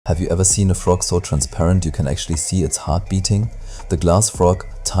Have you ever seen a frog so transparent you can actually see its heart beating? The glass frog,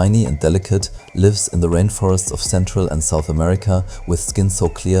 tiny and delicate, lives in the rainforests of Central and South America with skin so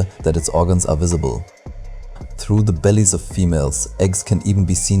clear that its organs are visible. Through the bellies of females, eggs can even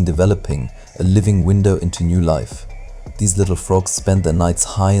be seen developing, a living window into new life. These little frogs spend their nights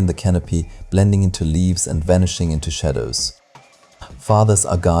high in the canopy, blending into leaves and vanishing into shadows. Fathers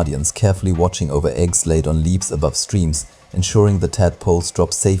are guardians, carefully watching over eggs laid on leaves above streams, ensuring the tadpoles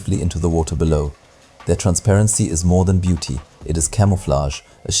drop safely into the water below. Their transparency is more than beauty, it is camouflage,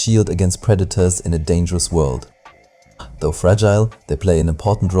 a shield against predators in a dangerous world. Though fragile, they play an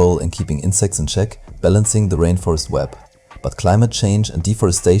important role in keeping insects in check, balancing the rainforest web. But climate change and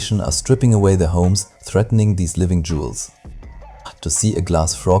deforestation are stripping away their homes, threatening these living jewels. To see a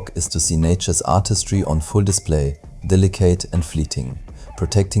glass frog is to see nature's artistry on full display, delicate and fleeting.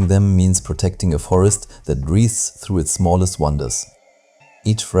 Protecting them means protecting a forest that breathes through its smallest wonders.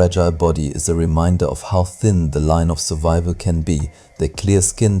 Each fragile body is a reminder of how thin the line of survival can be. Their clear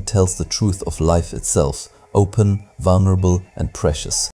skin tells the truth of life itself, open, vulnerable and precious.